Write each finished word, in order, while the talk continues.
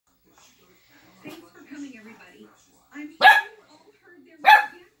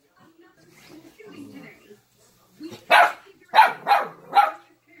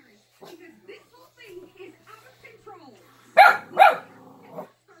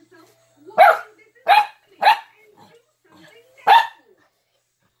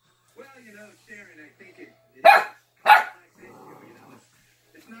sharing, I think it's a complex issue, you know.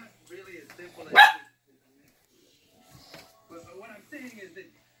 It's not really as simple as but what I'm saying is that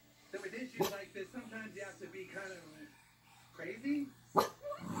with issues like this, sometimes you have to be kind of crazy. What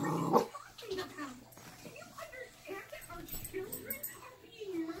are you talking about? Do you understand that our children are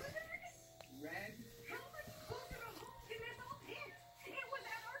being murdered? Red? How much closer to home can this all hit? It was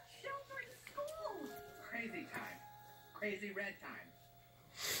at our children's school. Crazy time. Crazy red time.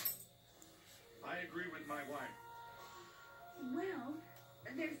 I agree with my wife. Well,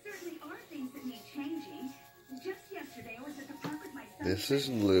 there certainly are things that need changing. Just yesterday, I was at the park with my son. This is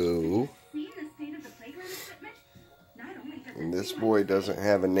Lou. Seeing the state of the playground equipment, not only does And this boy doesn't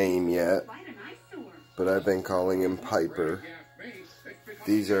have a name yet, but I've been calling him Piper.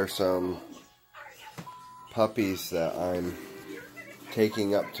 These are some puppies that I'm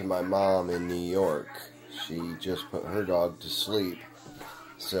taking up to my mom in New York. She just put her dog to sleep,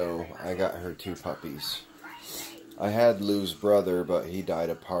 so I got her 2 puppies. I had Lou's brother, but he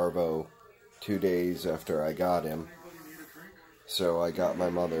died of parvo 2 days after I got him. So I got my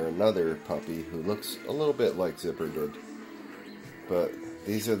mother another puppy who looks a little bit like Zipper did. But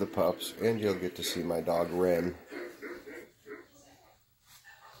these are the pups, and you'll get to see my dog Wren.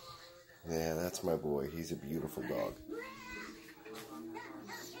 Yeah, that's my boy. He's a beautiful dog.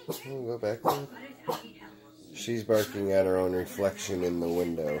 We'll go back there. She's barking at her own reflection in the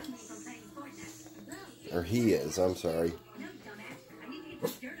window. Or he is, I'm sorry.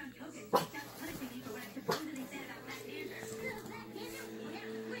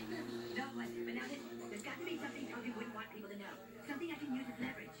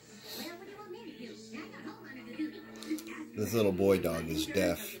 This little boy dog is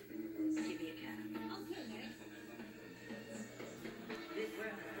deaf.